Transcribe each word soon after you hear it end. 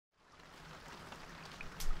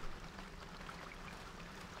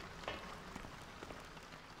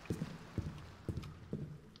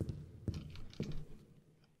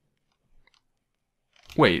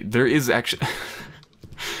Wait, there is actually...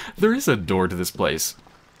 there is a door to this place.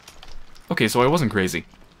 Okay, so I wasn't crazy.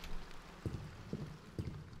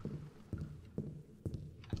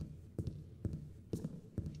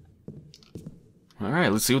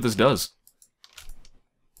 Alright, let's see what this does.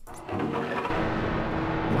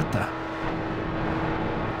 What the?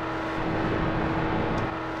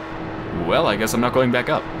 Well, I guess I'm not going back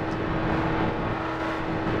up.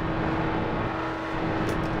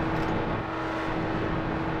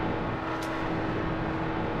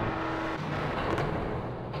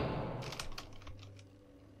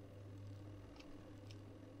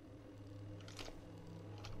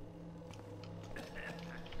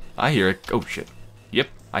 I hear it. Oh, shit. Yep,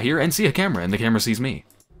 I hear and see a camera, and the camera sees me.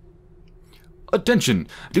 Attention!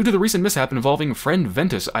 Due to the recent mishap involving friend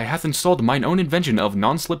Ventus, I hath installed mine own invention of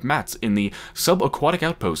non-slip mats in the subaquatic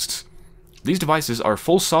outposts. These devices are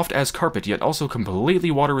full soft as carpet, yet also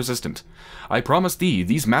completely water resistant. I promise thee,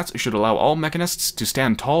 these mats should allow all mechanists to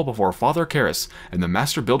stand tall before Father Karras and the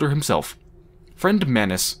master builder himself. Friend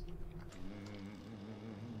Manus.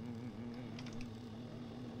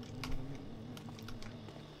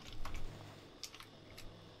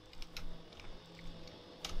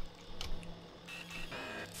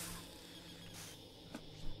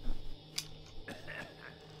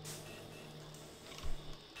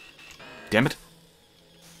 Damn it.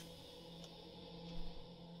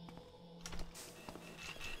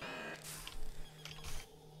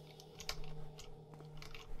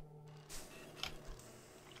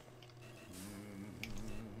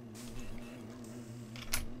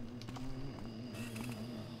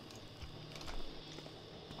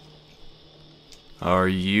 Are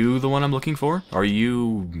you the one I'm looking for? Are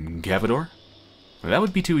you Gavador? That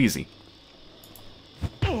would be too easy.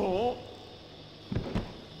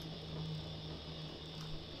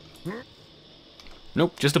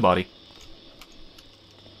 Nope, just a body.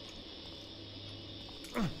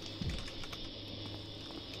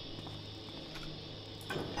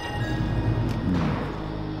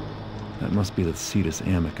 That must be the Cetus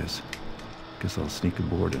Amicus. Guess I'll sneak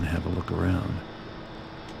aboard and have a look around.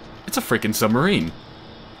 It's a freaking submarine.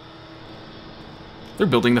 They're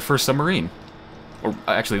building the first submarine. Or,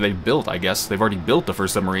 actually, they built, I guess. They've already built the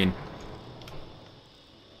first submarine.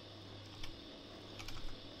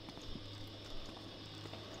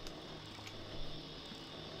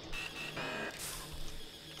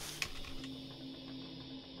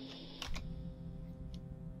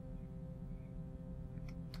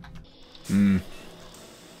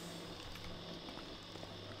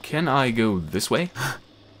 Can I go this way?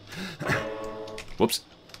 Whoops.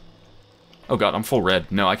 Oh god, I'm full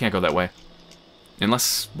red. No, I can't go that way.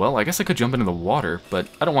 Unless, well, I guess I could jump into the water, but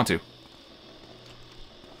I don't want to.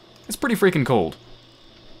 It's pretty freaking cold.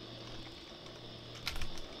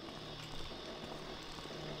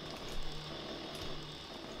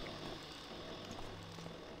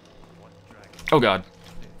 Oh god.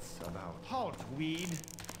 Halt, weed.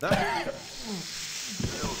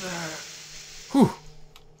 Whew.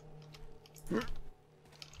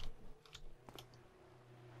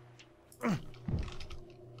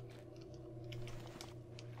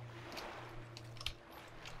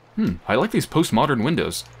 I like these postmodern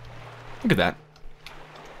windows. Look at that.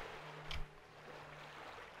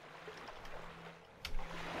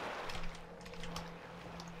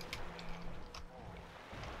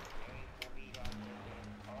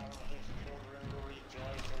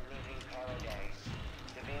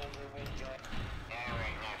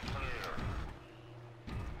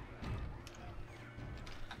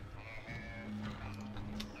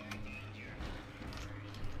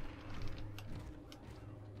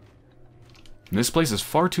 This place is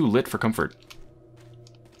far too lit for comfort.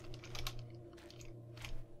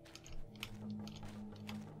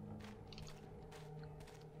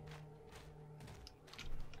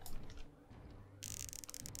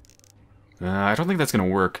 I don't think that's gonna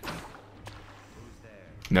work.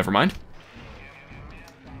 Never mind.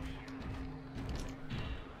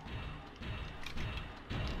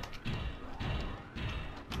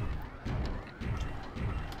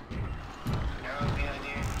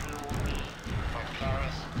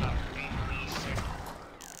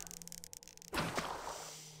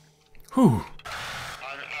 Whew. An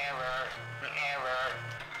error.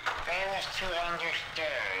 Fails to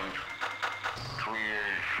understand.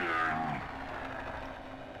 Creation.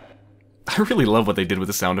 I really love what they did with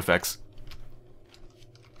the sound effects.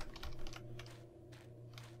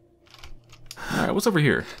 Alright, what's over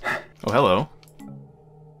here? Oh, hello.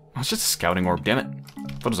 Oh, it's just a scouting orb, damn it.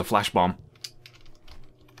 Thought it was a flash bomb.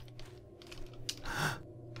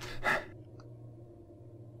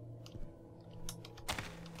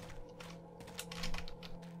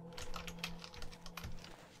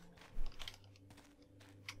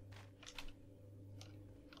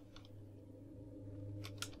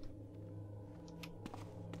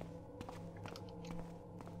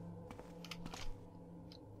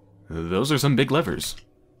 Those are some big levers.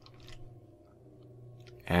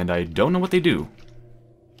 And I don't know what they do.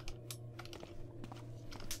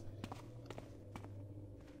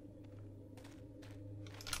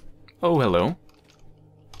 Oh, hello.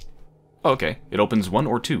 Okay, it opens 1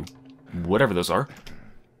 or 2. Whatever those are.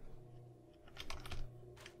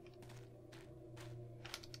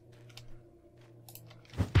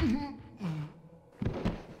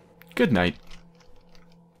 Good night.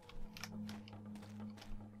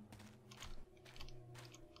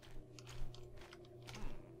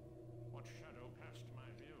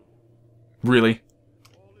 Really?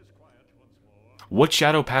 What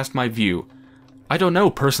shadow passed my view? I don't know,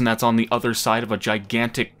 person that's on the other side of a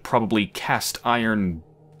gigantic, probably cast iron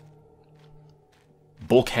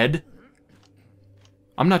bulkhead?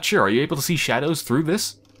 I'm not sure. Are you able to see shadows through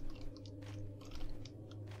this?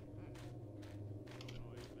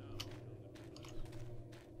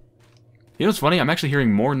 You know what's funny? I'm actually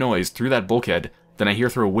hearing more noise through that bulkhead than I hear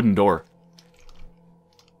through a wooden door.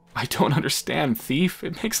 I don't understand, thief.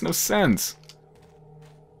 It makes no sense.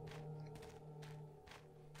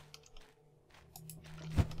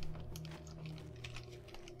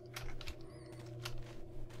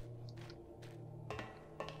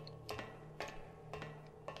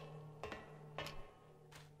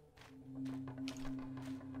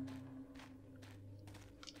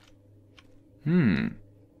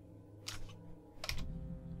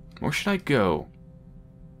 Where should I go?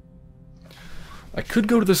 I could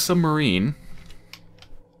go to the submarine,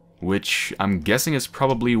 which I'm guessing is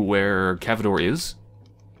probably where Cavador is.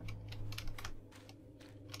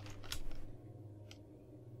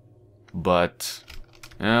 But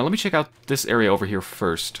let me check out this area over here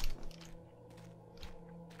first.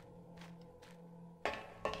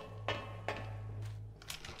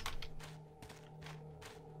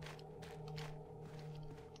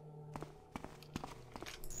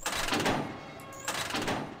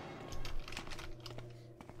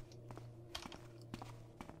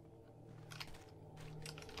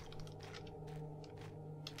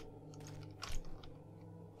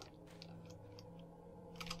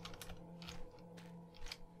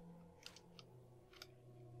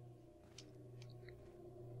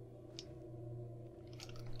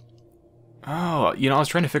 Oh, you know, I was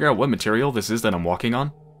trying to figure out what material this is that I'm walking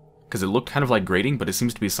on. Because it looked kind of like grating, but it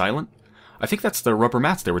seems to be silent. I think that's the rubber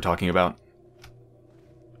mats they were talking about.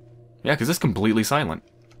 Yeah, because it's completely silent.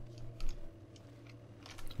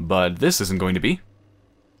 But this isn't going to be.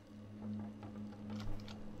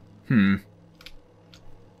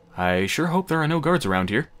 I sure hope there are no guards around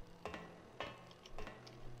here.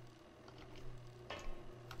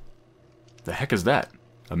 The heck is that?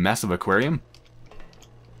 A massive aquarium?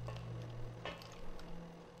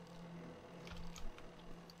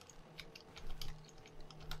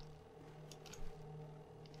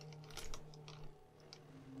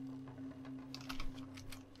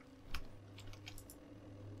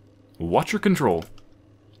 Watcher control.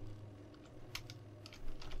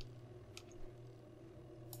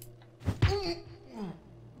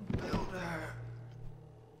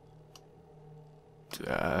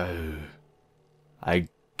 I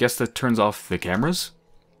guess that turns off the cameras?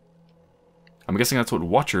 I'm guessing that's what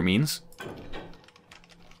watcher means.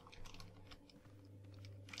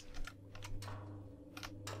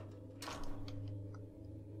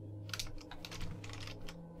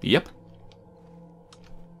 Yep.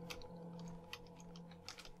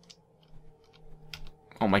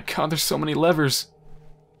 Oh my god, there's so many levers.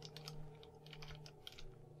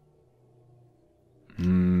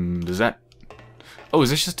 Does that... Oh,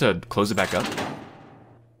 is this just to close it back up?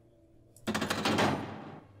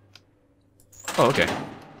 Oh, okay.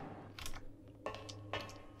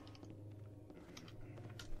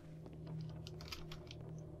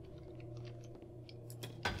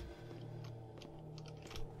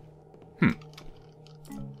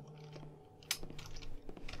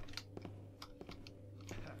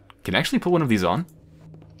 Can I actually put one of these on?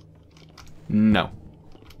 No.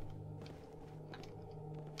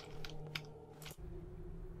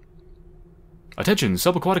 Attention,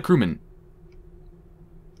 subaquatic crewmen.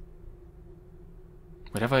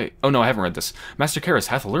 Wait, have I... Oh no, I haven't read this. Master Karras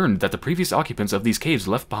hath learned that the previous occupants of these caves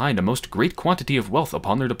left behind a most great quantity of wealth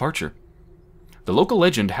upon their departure. The local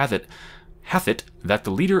legend hath it that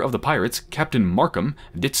the leader of the pirates, Captain Markham,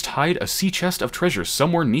 didst hide a sea chest of treasure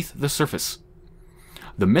somewhere neath the surface.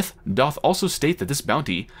 The myth doth also state that this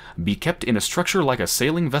bounty be kept in a structure like a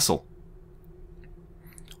sailing vessel.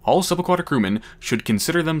 All subaquatic crewmen should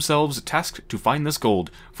consider themselves tasked to find this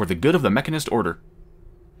gold for the good of the Mechanist Order.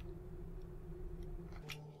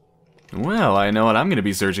 Well, I know what I'm going to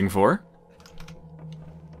be searching for.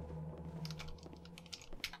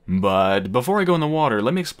 But before I go in the water,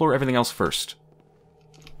 let me explore everything else first.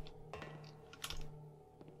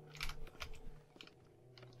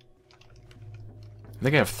 I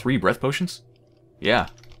think I have 3 breath potions? Yeah.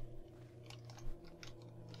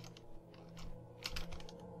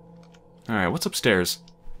 Alright, what's upstairs?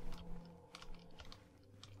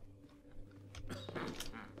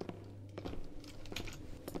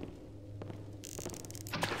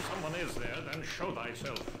 If someone is there, then show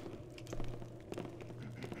thyself.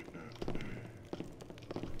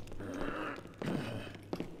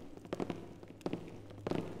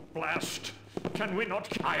 Blast! Can we not?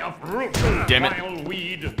 I uproot the Damn it. vile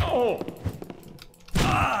weed. Oh!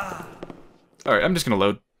 Alright, I'm just gonna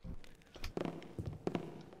load.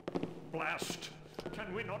 Blast!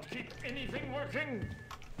 Can we not keep anything working?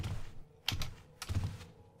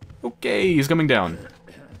 Okay, he's coming down.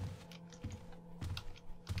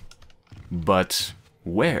 But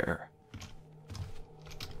where?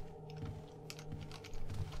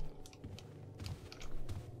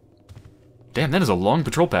 Damn, that is a long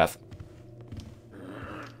patrol path.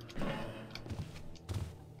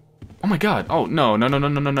 Oh my god. Oh, no, no, no, no,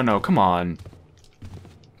 no, no, no, no. Come on.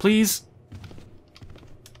 Please?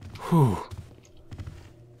 Whew.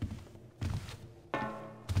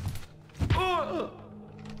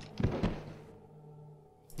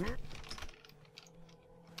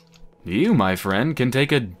 You, my friend, can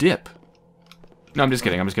take a dip. No, I'm just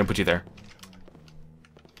kidding. I'm just gonna put you there.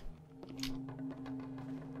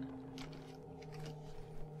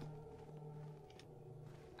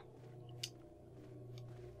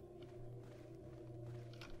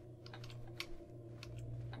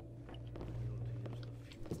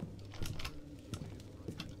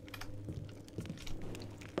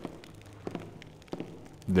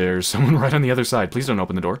 There's someone right on the other side. Please don't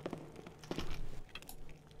open the door.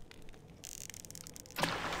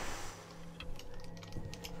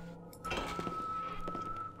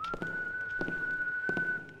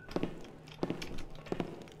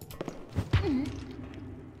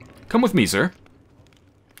 Come with me, sir.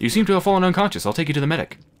 You seem to have fallen unconscious. I'll take you to the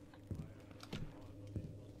medic.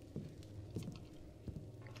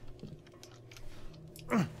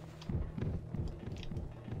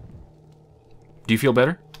 Do you feel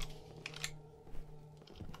better?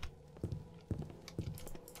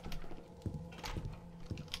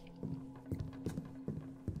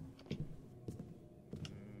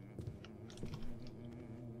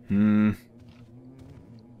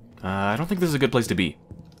 I don't think this is a good place to be.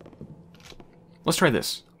 Let's try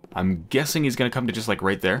this. I'm guessing he's gonna come to just like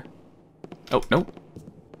right there. Oh, no.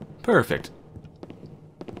 Perfect.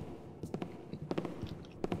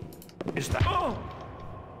 Is that? Oh!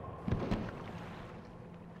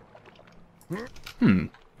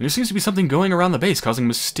 There seems to be something going around the base causing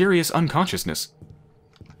mysterious unconsciousness.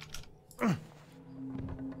 I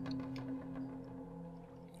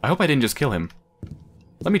hope I didn't just kill him.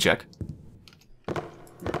 Let me check.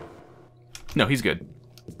 No, he's good.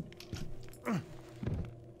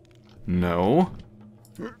 No.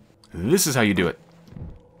 This is how you do it.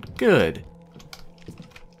 Good.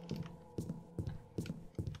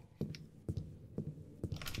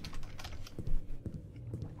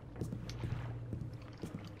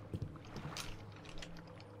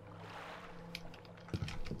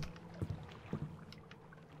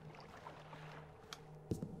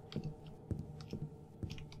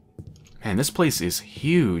 Man, this place is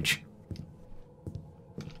huge.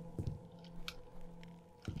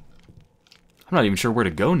 I'm not even sure where to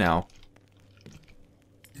go now.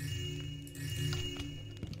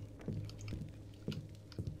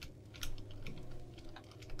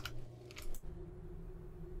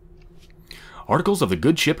 Articles of the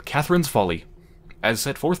good ship Catherine's Folly, as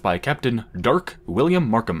set forth by Captain Dark William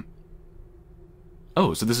Markham.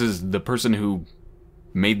 Oh, so this is the person who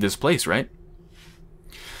made this place, right?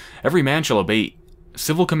 Every man shall obey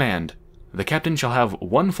civil command. The captain shall have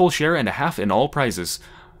 1 full share and a half in all prizes.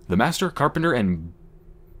 The master, carpenter, and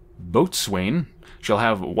boatswain shall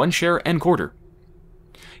have 1 share and quarter.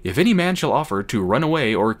 If any man shall offer to run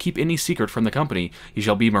away or keep any secret from the company, he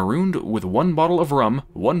shall be marooned with 1 bottle of rum,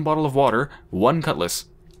 1 bottle of water, 1 cutlass.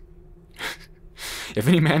 If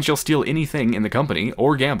any man shall steal anything in the company,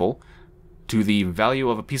 or gamble, to the value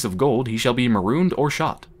of a piece of gold, he shall be marooned or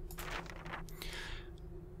shot.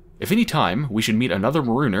 If any time we should meet another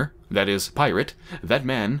marooner, that is, pirate, that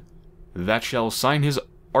man that shall sign his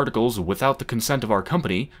articles without the consent of our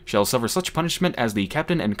company shall suffer such punishment as the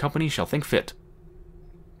captain and company shall think fit.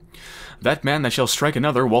 That man that shall strike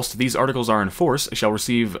another whilst these articles are in force shall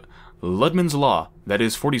receive Ludman's law, that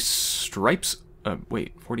is 40 stripes,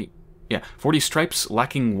 40 stripes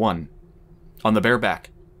lacking 1, on the bare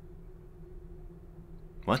back.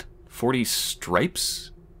 What? 40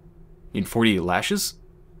 stripes? In 40 lashes?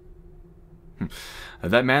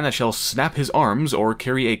 That man that shall snap his arms, or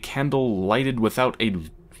carry a candle lighted without a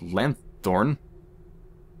lanthorn.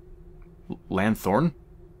 Lanthorn?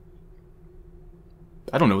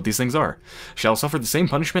 I don't know what these things are. Shall suffer the same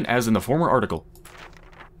punishment as in the former article.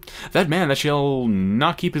 That man that shall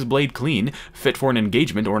not keep his blade clean, fit for an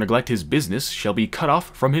engagement, or neglect his business, shall be cut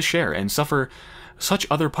off from his share, and suffer such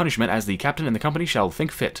other punishment as the captain and the company shall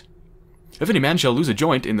think fit. If any man shall lose a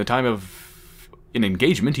joint in the time of an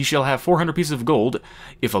engagement, he shall have 400 pieces of gold,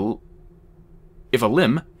 if a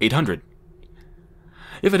limb, 800.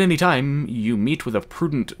 If at any time you meet with a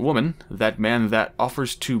prudent woman, that man that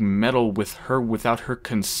offers to meddle with her without her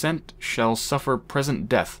consent shall suffer present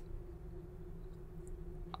death.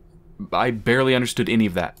 I barely understood any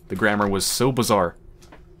of that. The grammar was so bizarre.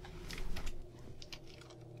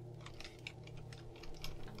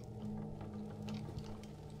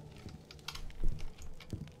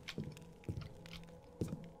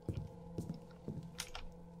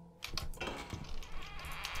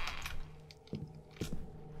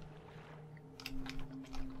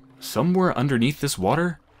 Somewhere underneath this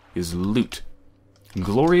water is loot.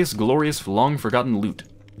 Glorious, glorious, long-forgotten loot.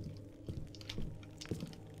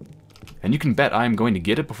 And you can bet I'm going to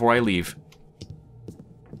get it before I leave.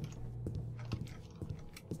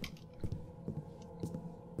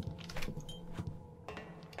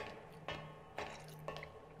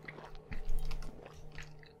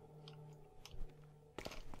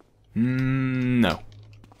 No.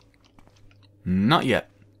 Not yet.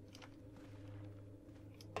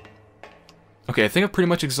 Okay, I think I've pretty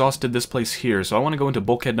much exhausted this place here, so I want to go into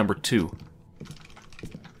bulkhead number 2.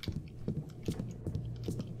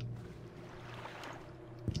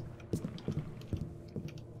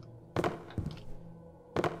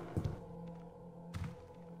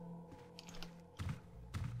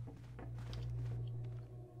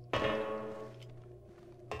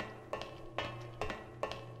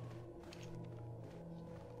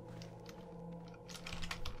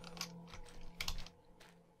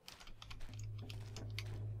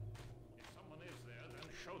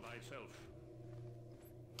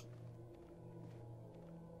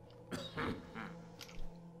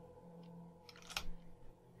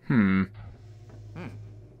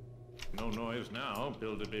 No noise now,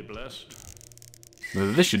 builder be blessed.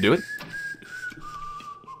 This should do it.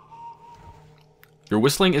 Your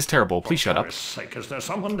whistling is terrible. Please shut up. For sake, is there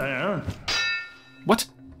someone there? What?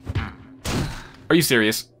 Are you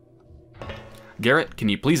serious? Garrett, can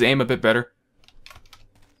you please aim a bit better?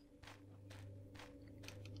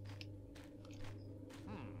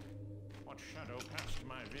 What shadow passed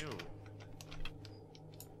my view?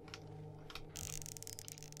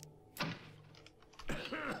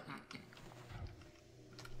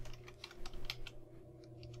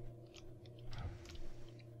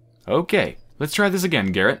 Okay, let's try this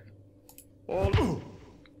again, Garrett.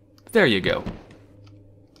 There you go.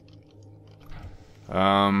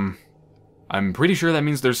 I'm pretty sure that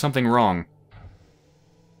means there's something wrong.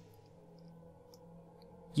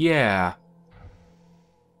 Yeah.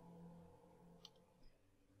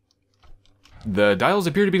 The dials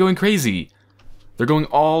appear to be going crazy. They're going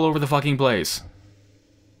all over the fucking place.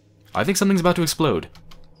 I think something's about to explode.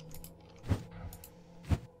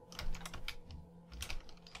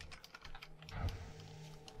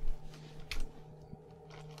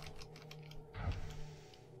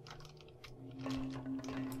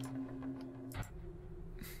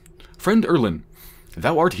 Friend Erlin,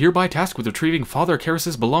 thou art hereby tasked with retrieving Father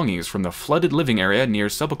Karras's belongings from the flooded living area near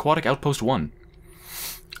Subaquatic Outpost 1.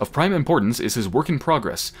 Of prime importance is his work in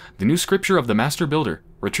progress, the new scripture of the Master Builder.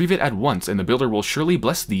 Retrieve it at once, and the Builder will surely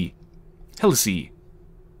bless thee. Helisee.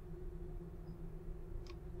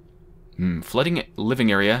 Flooding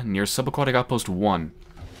living area near Subaquatic Outpost 1.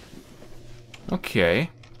 Okay.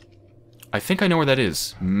 I think I know where that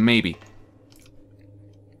is. Maybe.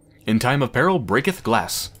 In time of peril, breaketh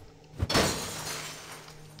glass.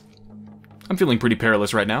 I'm feeling pretty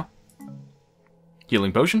perilous right now.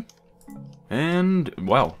 Healing potion. And,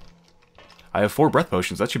 wow. I have 4 breath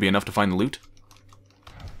potions. That should be enough to find the loot.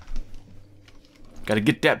 Gotta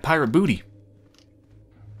get that pirate booty.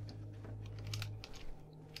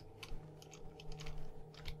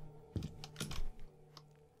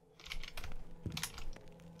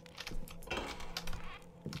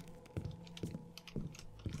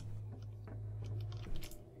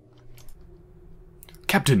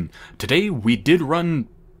 Captain, today we did run...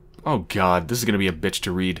 Oh god, this is gonna be a bitch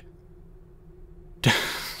to read.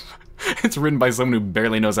 It's written by someone who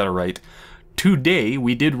barely knows how to write. Today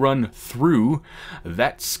we did run through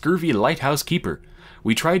that scurvy lighthouse keeper.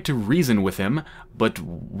 We tried to reason with him, but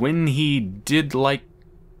when he did like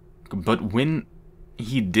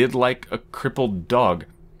a crippled dog.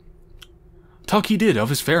 Talk he did of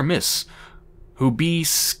his fair miss, who be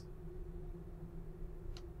scheduled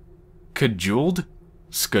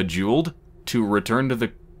to return to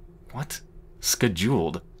the... What?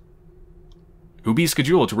 Scheduled. Who be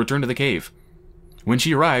scheduled to return to the cave. When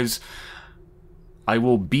she arrives, I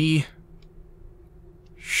will be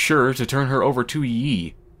sure to turn her over to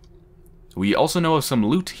ye. We also know of some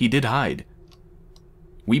loot he did hide.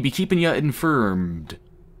 We be keeping ya informed.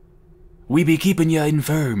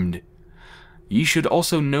 Ye should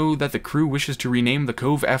also know that the crew wishes to rename the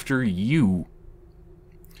cove after you.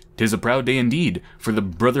 'Tis a proud day indeed for the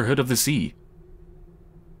Brotherhood of the Sea.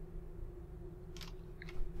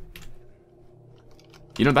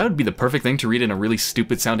 You know, that would be the perfect thing to read in a really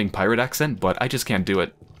stupid-sounding pirate accent, but I just can't do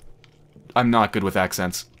it. I'm not good with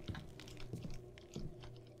accents.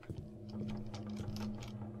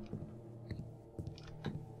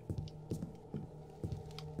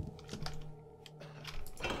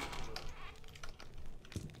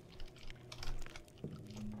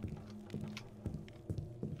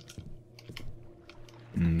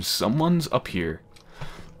 Someone's up here.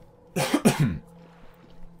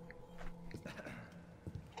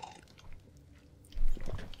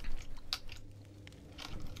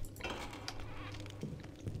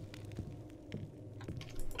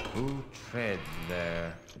 Who treads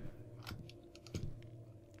there?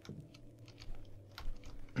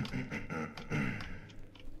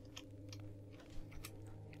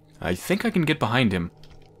 I think I can get behind him.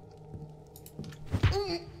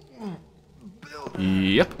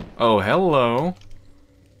 Yep. Oh, hello.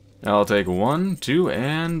 I'll take 1, 2,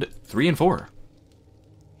 and 3 and 4.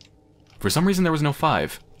 For some reason there was no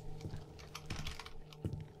 5.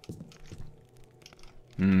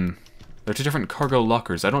 They're 2 different cargo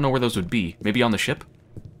lockers. I don't know where those would be. Maybe on the ship?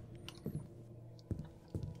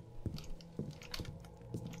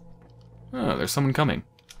 Oh, there's someone coming.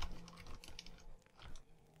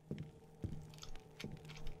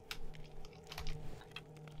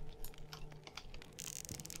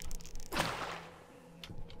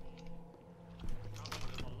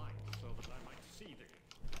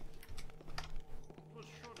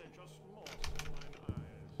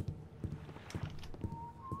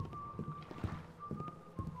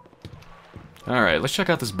 Alright, let's check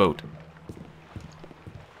out this boat.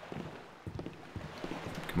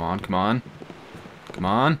 Come on, come on. Come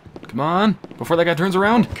on, come on! Before that guy turns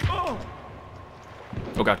around! Oh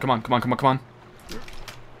god, come on, come on, come on, come on.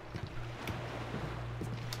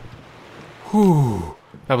 Whew,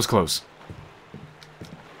 that was close.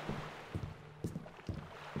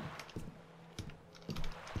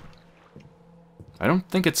 I don't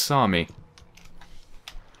think it saw me.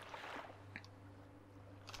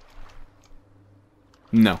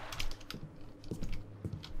 No.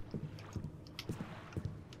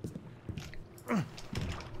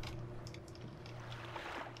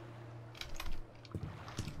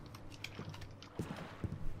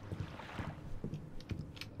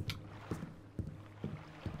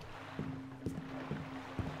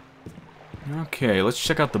 Okay, let's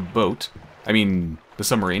check out the boat. I mean, the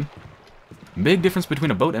submarine. Big difference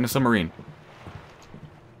between a boat and a submarine.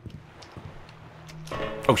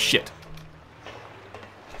 Oh shit.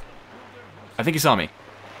 I think he saw me.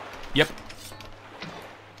 Yep.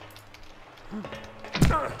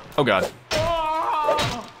 Oh god.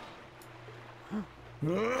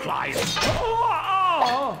 Fly.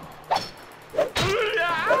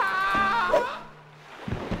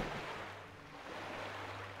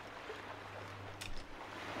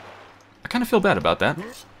 I kind of feel bad about that.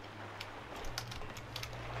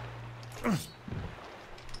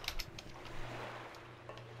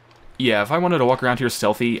 Yeah, if I wanted to walk around here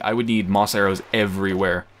stealthy, I would need moss arrows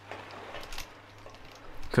everywhere.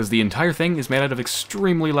 Because the entire thing is made out of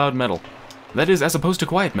extremely loud metal. That is, as opposed to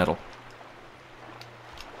quiet metal.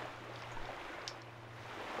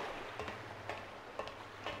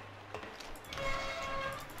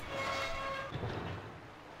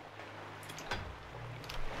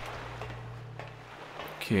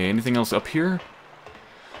 Okay, anything else up here?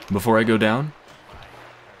 Before I go down?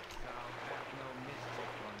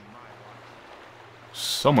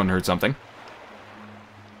 Someone heard something.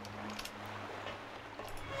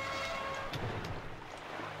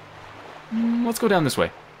 Let's go down this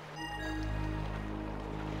way.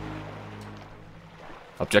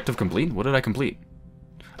 Objective complete? What did I complete?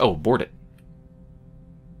 Oh, board it.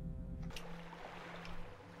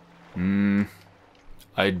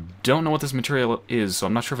 I don't know what this material is, so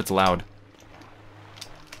I'm not sure if it's loud.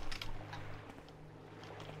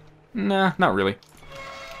 Nah, not really.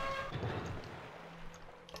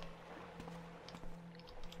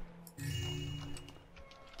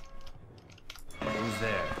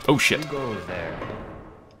 Oh shit. Who goes there?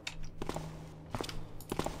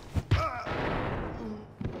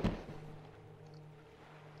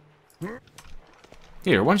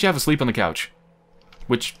 Here, why don't you have a sleep on the couch?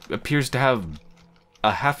 Which appears to have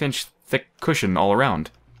a half-inch thick cushion all around.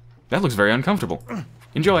 That looks very uncomfortable.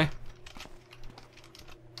 Enjoy.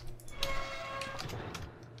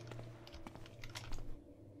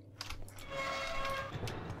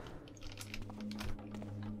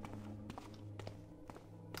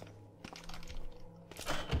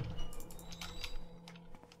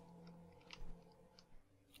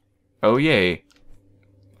 Oh yay.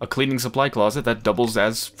 A cleaning supply closet that doubles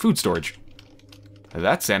as food storage.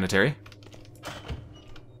 That's sanitary.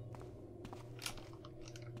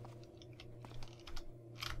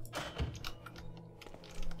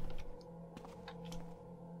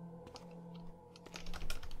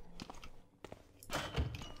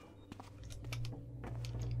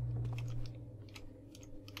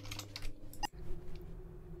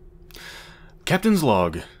 Captain's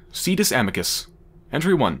Log, Cetus Amicus.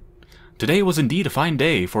 Entry 1. Today was indeed a fine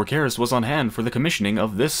day, for Garrett was on hand for the commissioning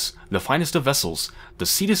of this, the finest of vessels, the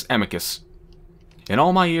Cetus Amicus. In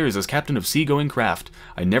all my years as captain of sea-going craft,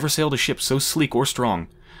 I never sailed a ship so sleek or strong.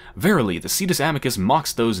 Verily, the Cetus Amicus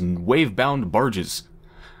mocks those wave-bound barges.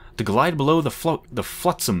 To glide below the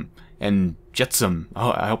flotsam and jetsam,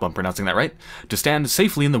 oh, I hope I'm pronouncing that right, to stand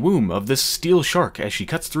safely in the womb of this steel shark as she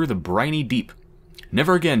cuts through the briny deep.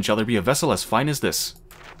 Never again shall there be a vessel as fine as this.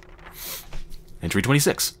 Entry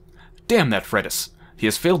 26. Damn that Fredus! He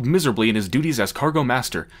has failed miserably in his duties as cargo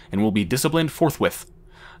master, and will be disciplined forthwith.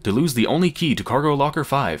 To lose the only key to cargo locker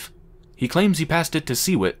 5. He claims he passed it to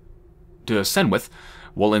Senwith,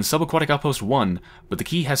 while in subaquatic outpost 1, but the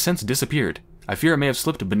key has since disappeared. I fear it may have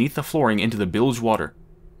slipped beneath the flooring into the bilge water.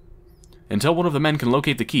 Until one of the men can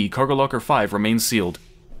locate the key, cargo locker 5 remains sealed.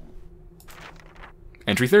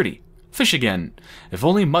 Entry 30. Fish again! If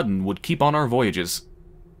only Mudden would keep on our voyages.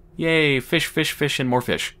 Yay, fish, fish, fish, and more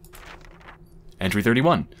fish. Entry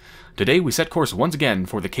 31. Today we set course once again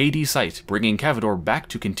for the KD site, bringing Cavador back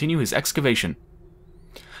to continue his excavation.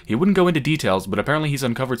 He wouldn't go into details, but apparently he's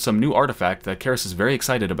uncovered some new artifact that Karis is very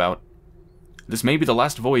excited about. This may be the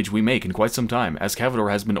last voyage we make in quite some time, as Cavador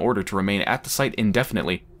has been ordered to remain at the site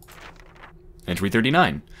indefinitely. Entry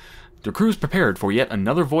 39. The crew is prepared for yet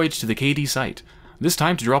another voyage to the KD site, this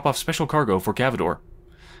time to drop off special cargo for Cavador.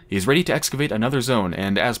 He is ready to excavate another zone,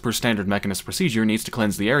 and as per standard Mechanist procedure, needs to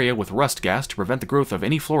cleanse the area with rust gas to prevent the growth of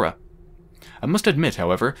any flora. I must admit,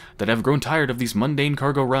 however, that I have grown tired of these mundane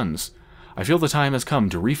cargo runs. I feel the time has come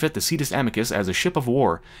to refit the Cetus Amicus as a ship of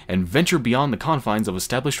war, and venture beyond the confines of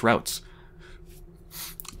established routes.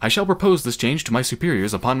 I shall propose this change to my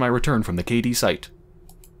superiors upon my return from the KD site.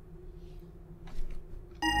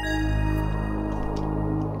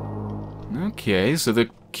 Okay, so the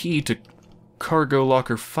key to Cargo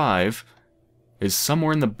Locker 5 is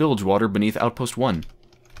somewhere in the bilge water beneath Outpost 1.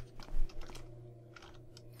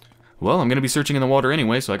 Well, I'm going to be searching in the water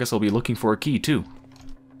anyway, so I guess I'll be looking for a key too.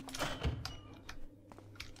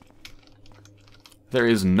 There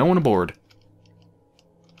is no one aboard.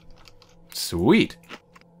 Sweet.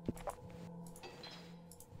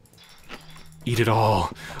 Eat it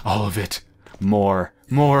all of it. More,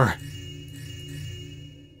 more.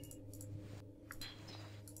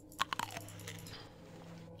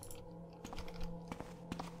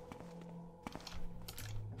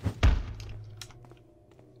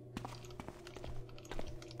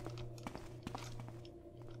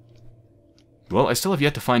 Well, I still have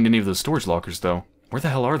yet to find any of those storage lockers, though. Where the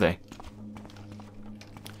hell are they?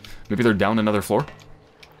 Maybe they're down another floor?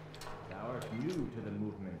 Thou art new to the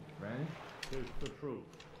movement, friend. Tis the truth.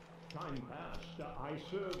 Time past, I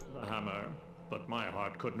served the hammer, but my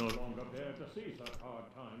heart could no longer bear to see such hard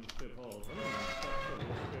times befall them, and such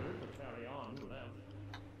a spirit to carry on left.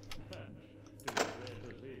 And tis rare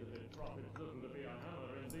to see that it profits little to be a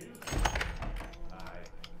hammer in these. Aye,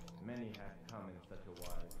 many have come in such a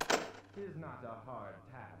wise. 'Tis not a hard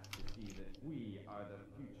task to see that we are the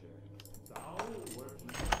future. Thou wert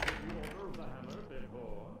not in the order of the hammer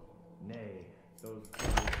before. Nay, those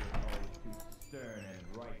brothers were always too stern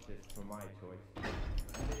and righteous for my choice.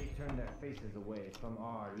 And they turned their faces away from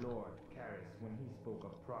our Lord Karis when he spoke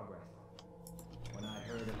of progress. When I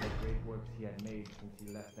heard of the great works he had made since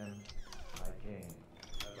he left them, I came.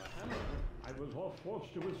 As a hammer, I was oft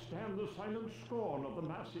forced to withstand the silent scorn of the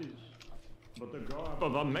masses. But the garb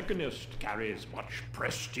of a mechanist carries much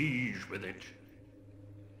prestige with it.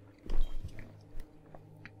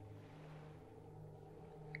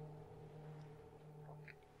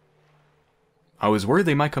 I was worried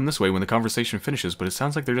they might come this way when the conversation finishes, but it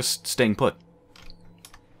sounds like they're just staying put.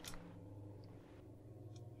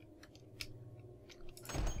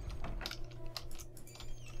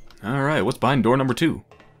 Alright, what's behind door number 2?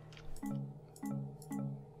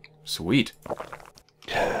 Sweet.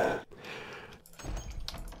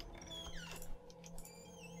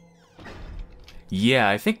 Yeah,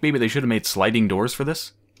 I think maybe they should have made sliding doors for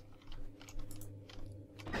this.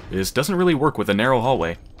 This doesn't really work with a narrow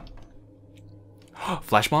hallway.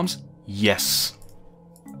 Flash bombs? Yes.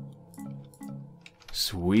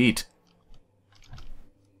 Sweet.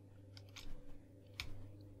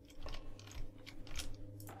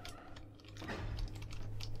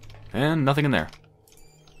 And nothing in there.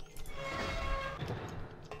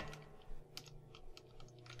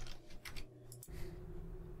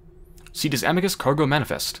 Cetus Amicus Cargo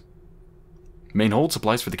Manifest. Main hold,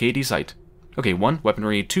 supplies for the KD site. Okay, 1,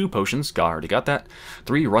 weaponry, 2, potions, already got that.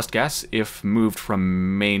 3, rust gas, if moved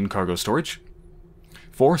from main cargo storage.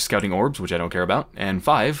 4, scouting orbs, which I don't care about. And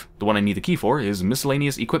 5, the one I need the key for, is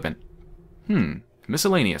miscellaneous equipment.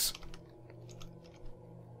 Miscellaneous.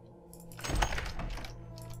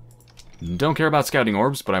 Don't care about scouting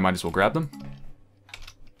orbs, but I might as well grab them.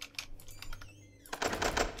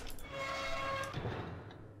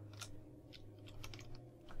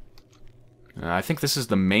 I think this is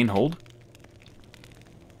the main hold.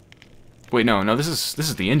 Wait, no, this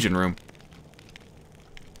is the engine room.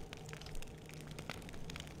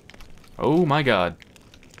 Oh my god.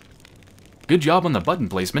 Good job on the button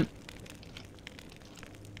placement.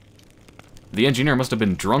 The engineer must have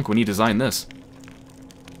been drunk when he designed this.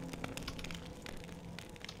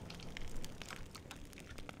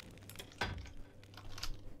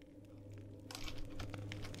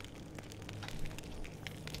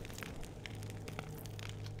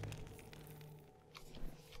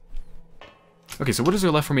 Okay, so what is there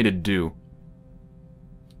left for me to do?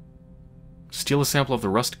 Steal a sample of the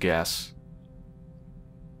rust gas.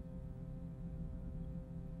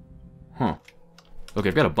 Huh. Okay,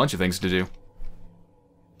 I've got a bunch of things to do.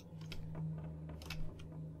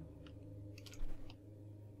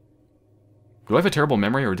 Do I have a terrible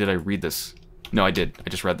memory, or did I read this? No, I did. I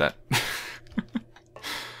just read that.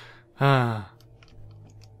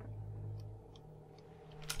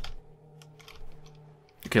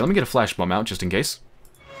 Okay, let me get a flash bomb out, just in case.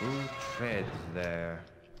 Who treads there?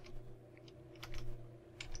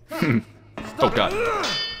 Oh god.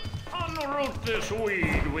 Unroot this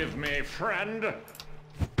weed with me, friend.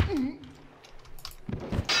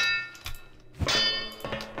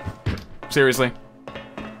 Seriously?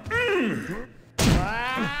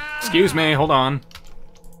 Excuse me, hold on.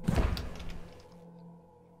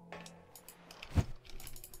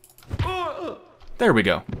 There we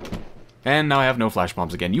go. And now I have no flash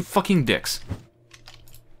bombs again. You fucking dicks.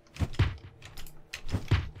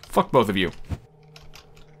 Fuck both of you.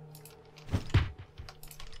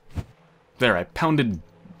 There, I pounded...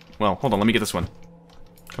 Well, hold on, let me get this one.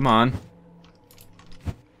 Come on.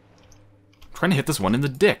 I'm trying to hit this one in the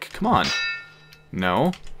dick. Come on.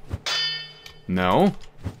 No. No.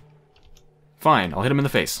 Fine, I'll hit him in the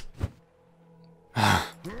face.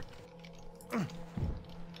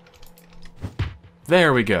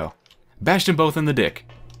 There we go. Bashed them both in the dick.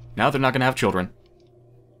 Now they're not gonna have children.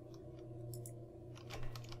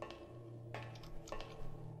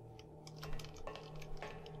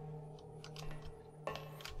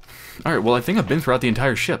 Alright, well I think I've been throughout the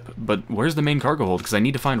entire ship, but where's the main cargo hold? Because I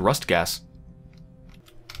need to find rust gas.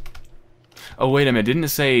 Oh, wait a minute, didn't it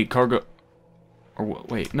say cargo... Or,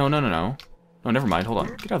 wait, no. No, never mind, hold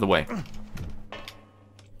on. Get out of the way.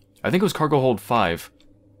 I think it was cargo hold 5.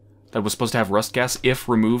 That was supposed to have rust gas if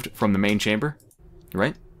removed from the main chamber,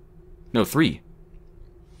 right? No, 3.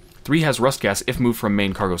 3 has rust gas if moved from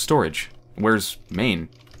main cargo storage. Where's main?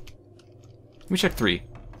 Let me check 3.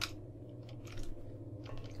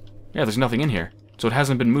 Yeah, there's nothing in here. So it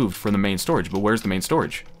hasn't been moved from the main storage, but where's the main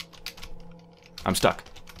storage? I'm stuck.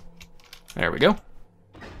 There we go.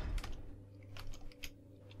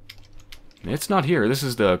 It's not here. This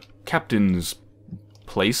is the captain's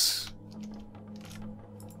place.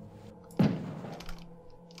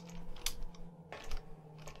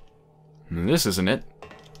 This isn't it.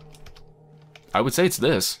 I would say it's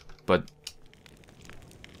this, but...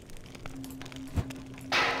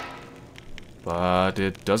 But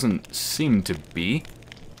it doesn't seem to be.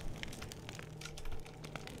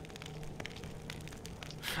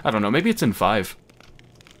 I don't know, maybe it's in 5.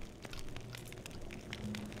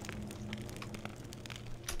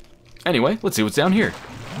 Anyway, let's see what's down here.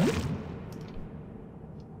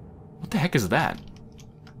 What the heck is that?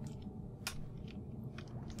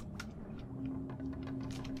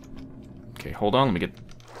 Okay, hold on, let me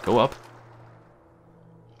go up.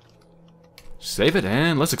 Save it,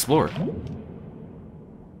 and let's explore.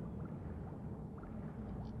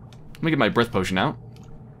 Let me get my breath potion out.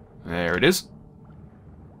 There it is.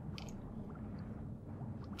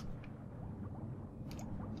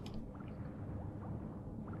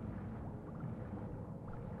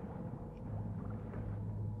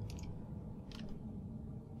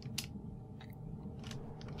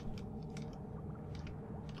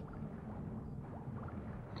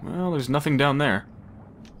 Well, there's nothing down there.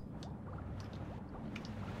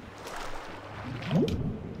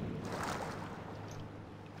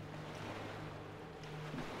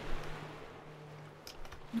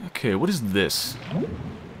 Okay, what is this?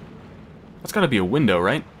 That's gotta be a window,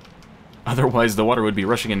 right? Otherwise the water would be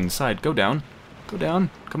rushing in inside. Go down. Go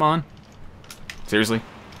down. Come on. Seriously?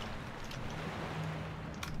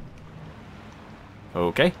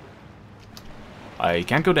 Okay. I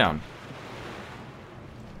can't go down.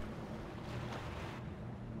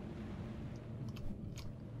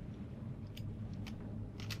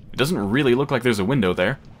 It doesn't really look like there's a window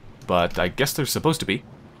there, but I guess there's supposed to be.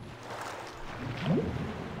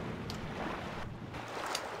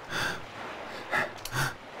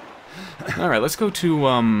 Alright, let's go to,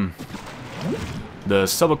 the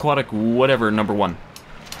subaquatic whatever number 1.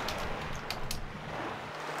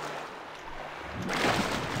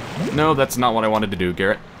 No, that's not what I wanted to do,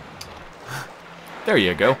 Garrett. There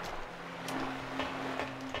you go.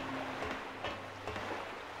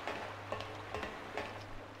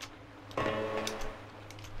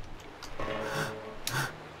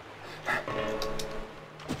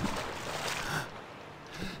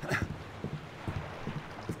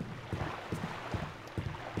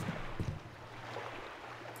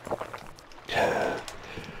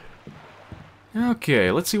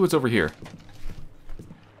 Okay, let's see what's over here.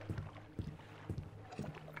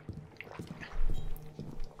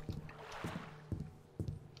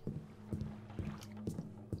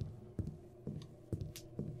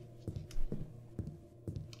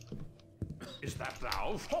 Is that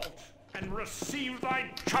thou? Halt, and receive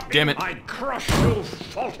thy chopping. Damn it. I crush you,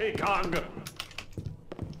 faulty cog.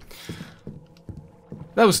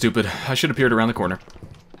 That was stupid. I should have peered around the corner.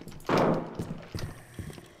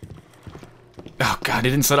 Oh god, it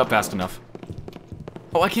didn't set up fast enough.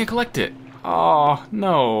 Oh, I can't collect it. Oh,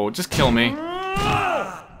 no, just kill me.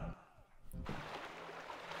 I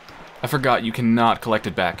forgot you cannot collect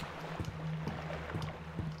it back.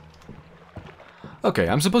 Okay,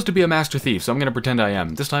 I'm supposed to be a master thief, so I'm gonna pretend I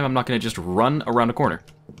am. This time I'm not gonna just run around a corner.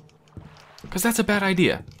 Because that's a bad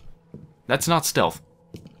idea. That's not stealth.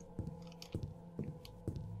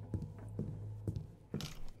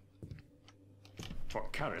 For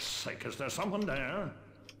Garrett's sake, is there someone there?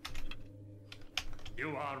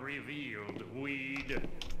 You are revealed, weed.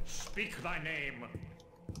 Speak thy name.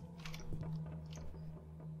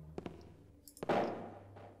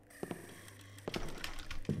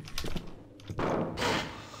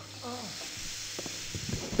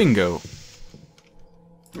 Bingo.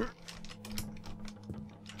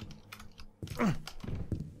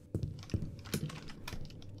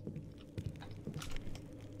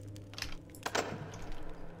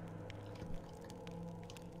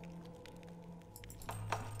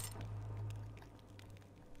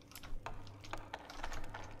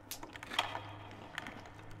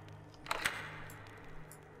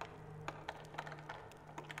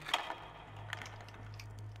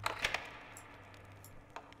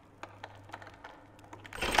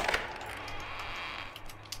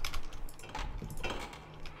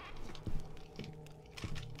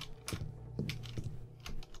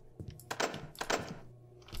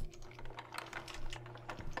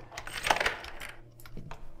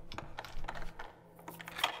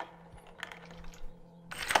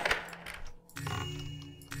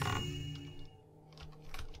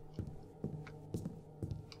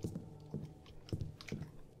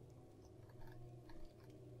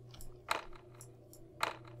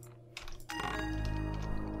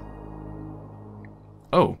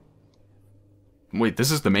 Oh. Wait,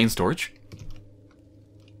 this is the main storage?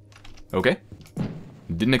 Okay.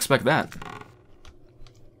 Didn't expect that.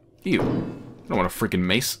 Ew. I don't want a freaking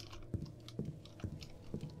mace.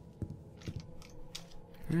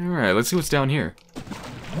 Alright, let's see what's down here.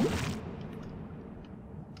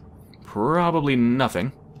 Probably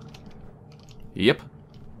nothing. Yep.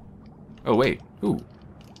 Oh, wait. Ooh.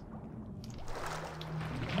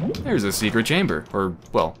 There's a secret chamber. Or,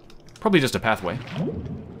 well, probably just a pathway.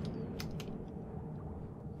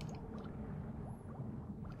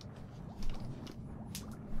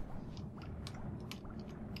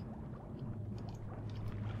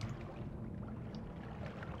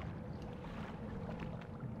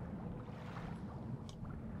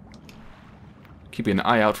 Keeping an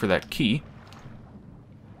eye out for that key.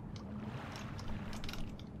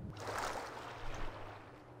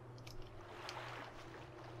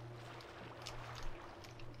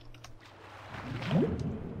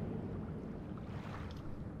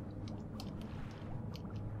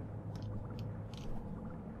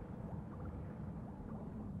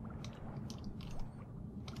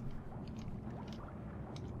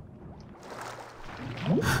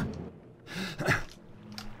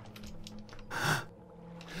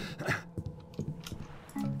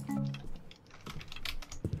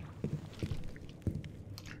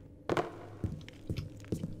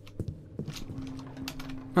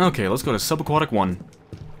 Okay, let's go to Subaquatic 1,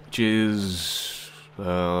 which is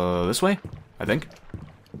this way, I think.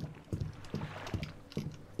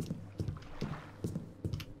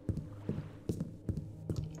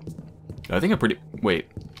 I think I'm pretty... Wait.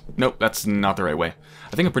 Nope, that's not the right way.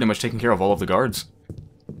 I think I'm pretty much taking care of all of the guards.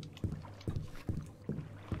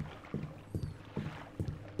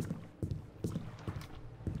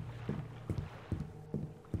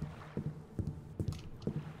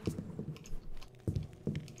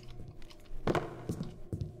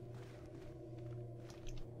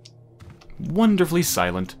 Wonderfully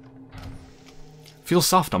silent. Feels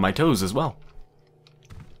soft on my toes as well.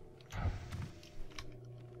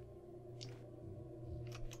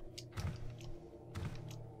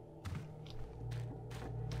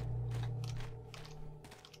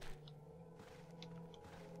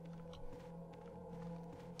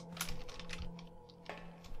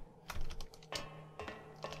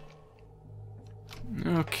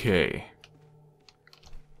 Okay.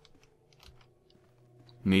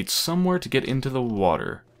 Need somewhere to get into the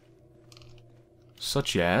water.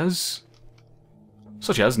 Such as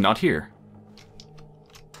not here.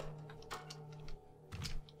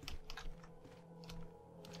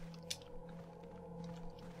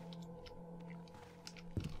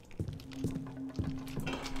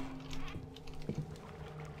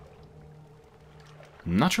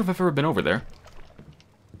 I'm not sure if I've ever been over there.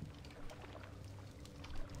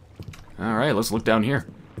 Alright, let's look down here.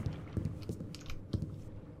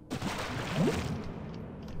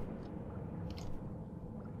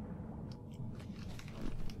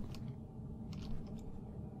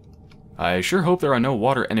 I sure hope there are no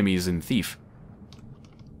water enemies in Thief.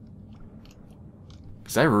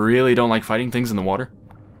 Because I really don't like fighting things in the water.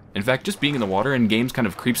 In fact, just being in the water in games kind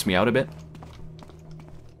of creeps me out a bit.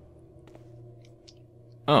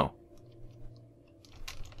 Oh.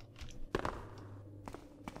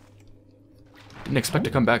 Didn't expect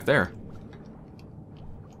to come back there.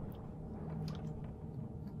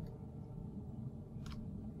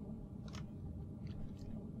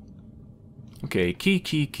 Okay,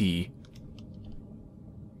 key.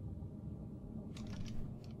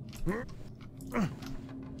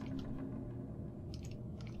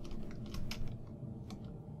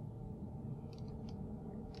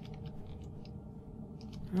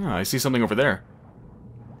 Ah, I see something over there.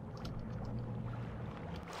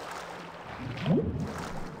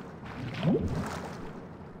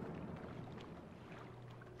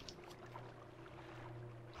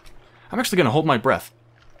 I'm actually going to hold my breath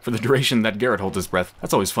for the duration that Garrett holds his breath.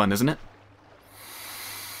 That's always fun, isn't it?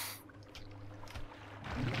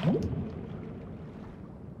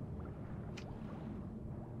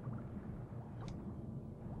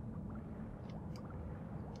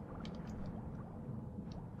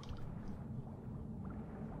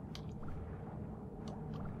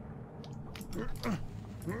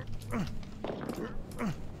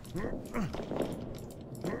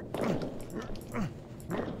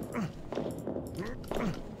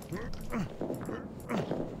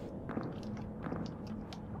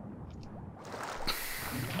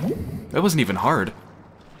 That wasn't even hard.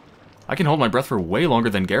 I can hold my breath for way longer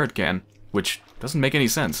than Garrett can, which doesn't make any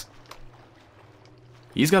sense.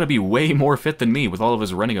 He's got to be way more fit than me with all of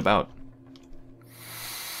his running about.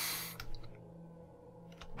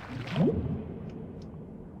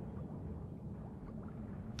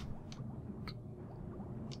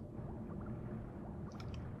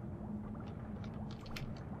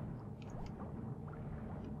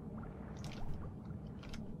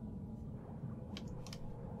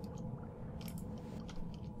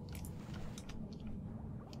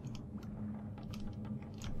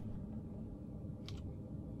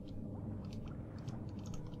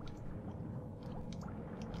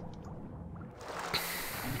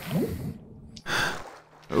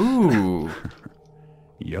 Ooh.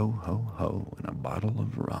 Yo ho ho and a bottle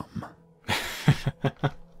of rum.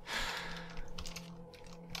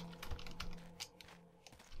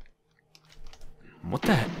 What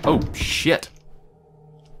the heck? Oh, shit.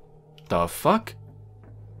 The fuck?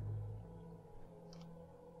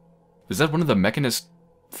 Is that one of the mechanist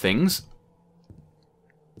things?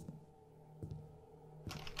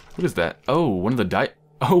 What is that? Oh, one of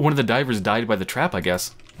the divers died by the trap, I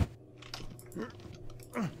guess.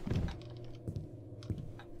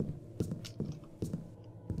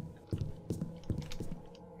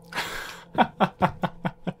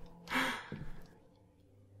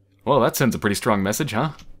 Well, that sends a pretty strong message,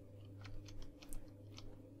 huh?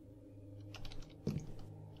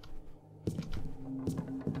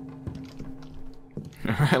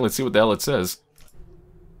 Alright, let's see what the hell it says.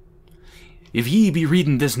 If ye be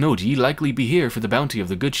reading this note, ye likely be here for the bounty of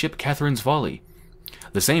the good ship Catherine's Folly.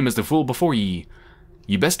 The same as the fool before ye.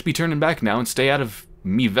 Ye best be turning back now and stay out of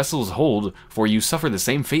me vessel's hold, for you suffer the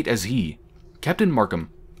same fate as he. Captain Markham.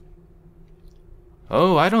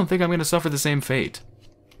 Oh, I don't think I'm going to suffer the same fate.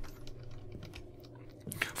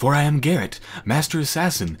 For I am Garrett, master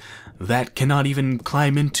assassin, that cannot even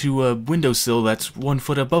climb into a windowsill that's 1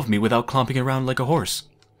 foot above me without clomping around like a horse.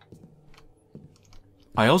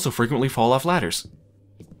 I also frequently fall off ladders.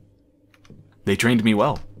 They trained me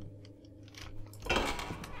well.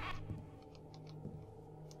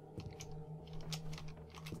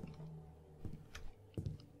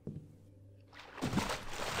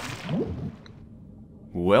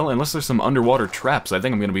 Well, unless there's some underwater traps, I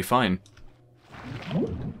think I'm going to be fine.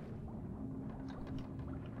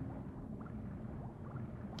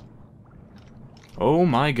 Oh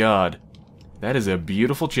my god. That is a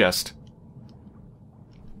beautiful chest.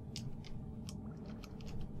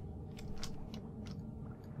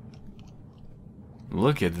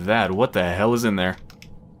 Look at that. What the hell is in there?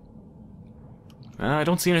 I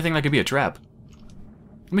don't see anything that could be a trap.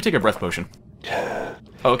 Let me take a breath potion.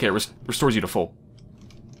 Oh, okay, restores you to full.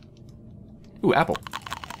 Ooh, apple.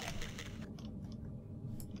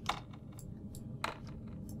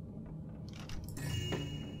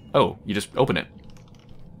 Oh, you just open it.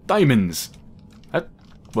 Diamonds! That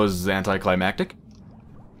was anticlimactic.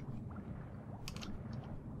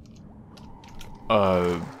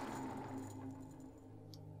 I'm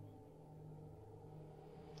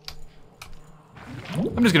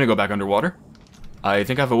just gonna go back underwater. I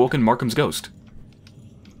think I've awoken Markham's ghost.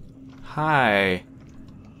 Hi.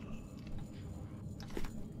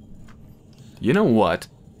 You know what?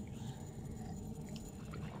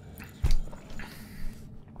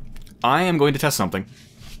 I am going to test something.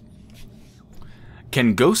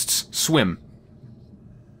 Can ghosts swim?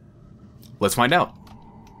 Let's find out.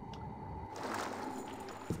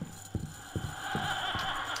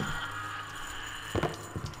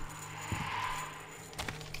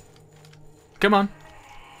 Come on.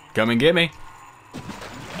 Come and get me.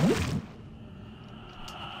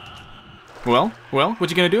 Well, what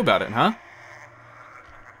you gonna do about it, huh?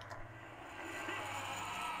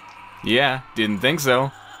 Yeah, didn't think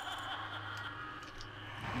so.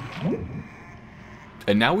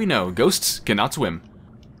 And now we know ghosts cannot swim.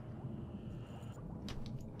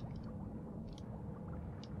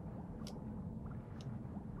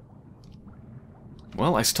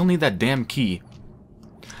 Well, I still need that damn key.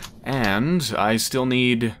 And I still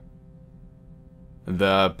need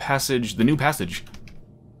the passage, the new passage,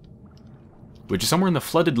 which is somewhere in the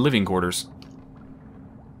flooded living quarters.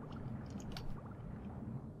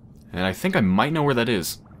 And I think I might know where that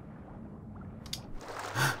is.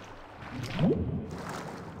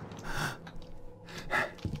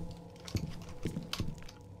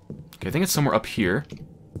 Okay, I think it's somewhere up here.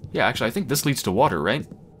 Yeah, actually, I think this leads to water, right?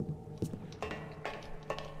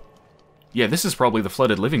 Yeah, this is probably the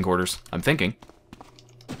flooded living quarters, I'm thinking.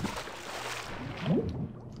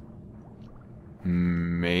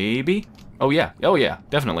 Maybe? Oh yeah,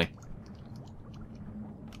 definitely.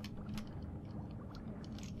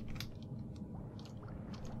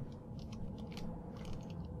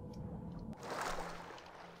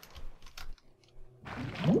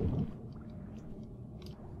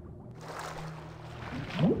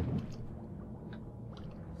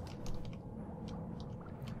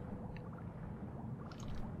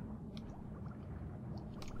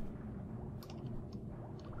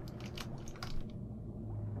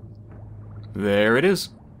 There it is.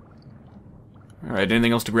 Alright,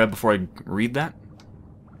 anything else to grab before I read that?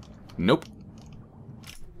 Nope.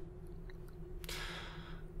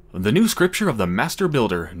 The new scripture of the Master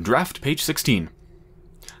Builder, draft page 16.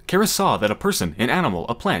 Kara saw that a person, an animal,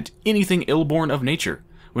 a plant, anything ill-born of nature,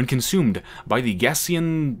 when consumed by the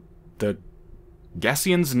Gasian's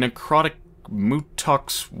necrotic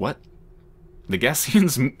mutox, what? The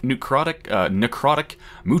Gasian's necrotic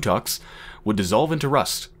mutox would dissolve into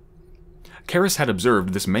rust. Karis had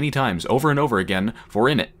observed this many times over and over again, for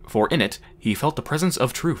in it he felt the presence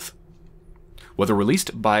of truth. Whether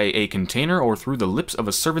released by a container or through the lips of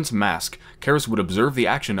a servant's mask, Karis would observe the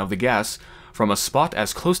action of the gas from a spot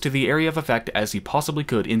as close to the area of effect as he possibly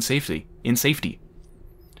could in safety.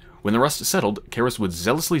 When the rust settled, Karis would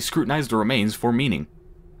zealously scrutinize the remains for meaning.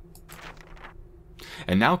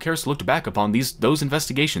 And now Karis looked back upon those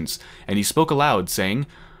investigations, and he spoke aloud, saying,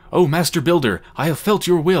 "O Master Builder, I have felt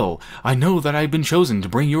your will. I know that I have been chosen to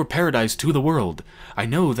bring your paradise to the world. I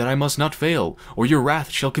know that I must not fail, or your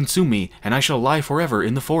wrath shall consume me, and I shall lie forever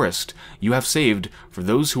in the forest you have saved for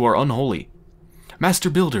those who are unholy. Master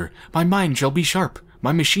Builder, my mind shall be sharp,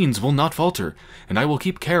 my machines will not falter, and I will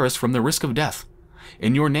keep Karis from the risk of death.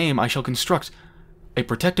 In your name I shall construct a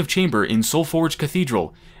protective chamber in Soulforge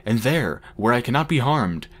Cathedral, and there, where I cannot be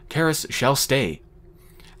harmed, Karis shall stay.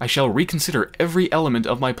 I shall reconsider every element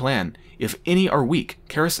of my plan. If any are weak,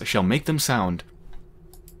 Karis shall make them sound.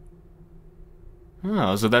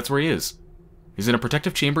 Oh, so that's where he is. He's in a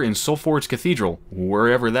protective chamber in Soulforge Cathedral,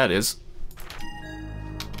 wherever that is.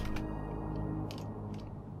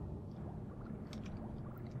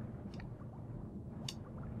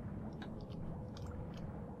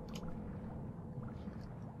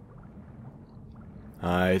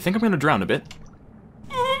 I think I'm going to drown a bit.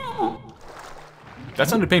 That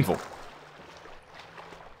sounded painful.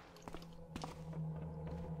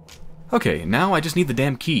 Okay, now I just need the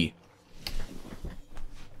damn key.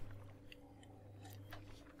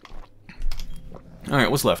 Alright,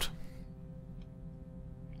 what's left?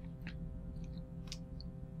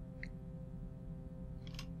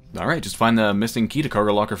 Alright, just find the missing key to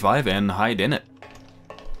Cargo Locker 5 and hide in it.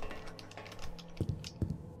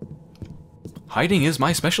 Hiding is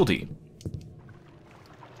my specialty.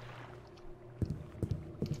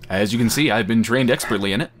 As you can see, I've been trained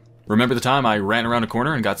expertly in it. Remember the time I ran around a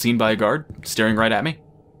corner and got seen by a guard, staring right at me?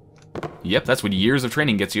 Yep, that's what years of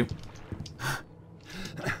training gets you.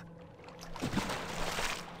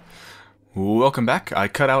 Welcome back. I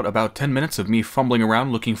cut out about 10 minutes of me fumbling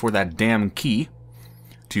around looking for that damn key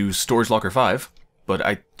to Storage Locker 5, but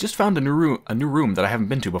I just found a new room that I haven't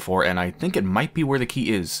been to before, and I think it might be where the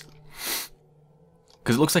key is.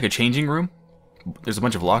 Because it looks like a changing room. There's a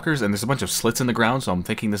bunch of lockers, and there's a bunch of slits in the ground, so I'm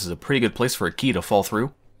thinking this is a pretty good place for a key to fall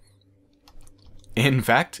through. In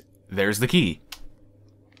fact, there's the key.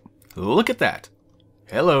 Look at that.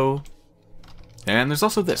 Hello. And there's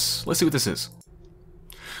also this. Let's see what this is.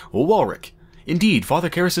 Walric. Indeed, Father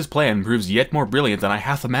Karis's plan proves yet more brilliant than I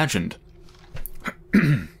hath imagined.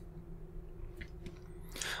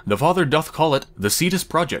 The Father doth call it the Cetus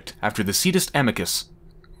Project, after the Cetus Amicus.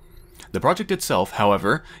 The project itself,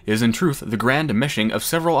 however, is in truth the grand meshing of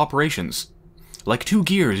several operations. Like two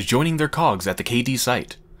gears joining their cogs at the KD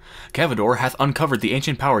site, Cavador hath uncovered the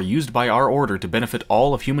ancient power used by our order to benefit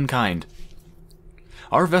all of humankind.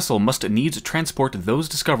 Our vessel must needs transport those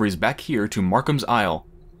discoveries back here to Markham's Isle.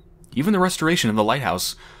 Even the restoration of the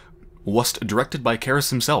lighthouse was directed by Karis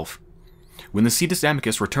himself. When the Cetus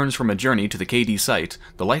Amicus returns from a journey to the KD site,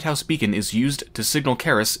 the lighthouse beacon is used to signal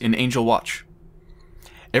Karis in Angel Watch.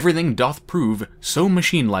 Everything doth prove so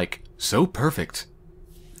machine-like, so perfect.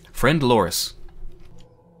 Friend Loris.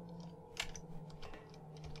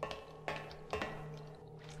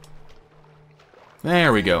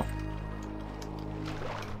 There we go.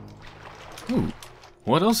 Ooh,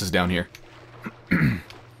 what else is down here?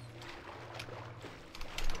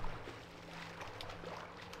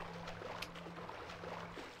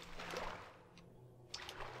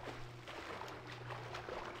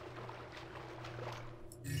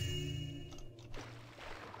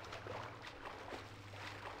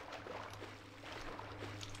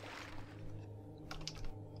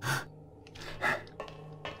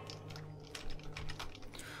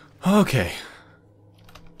 Okay.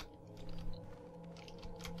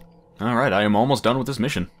 Alright, I am almost done with this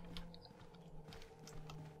mission.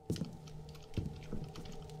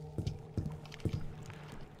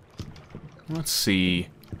 Let's see.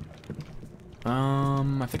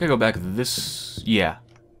 I think I go back this... yeah.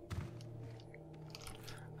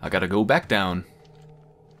 I gotta go back down.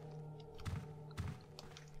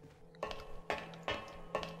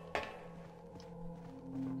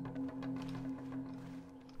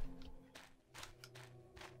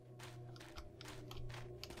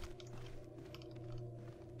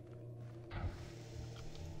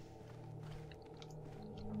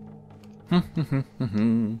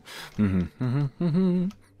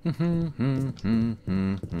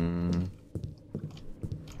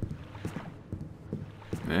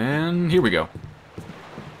 And here we go.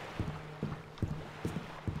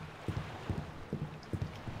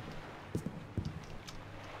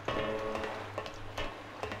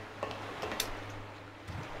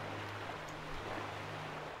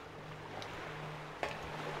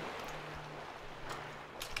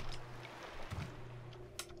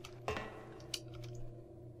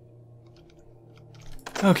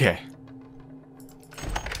 Okay.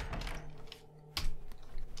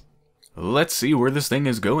 Let's see where this thing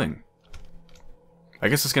is going. I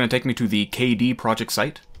guess it's going to take me to the KD project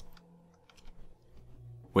site,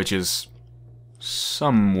 which is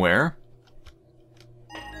somewhere.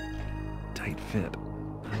 Tight fit.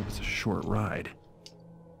 I hope it's a short ride.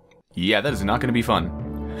 Yeah, that is not going to be fun.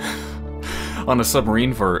 On a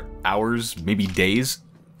submarine for hours, maybe days,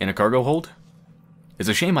 in a cargo hold? It's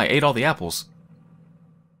a shame I ate all the apples.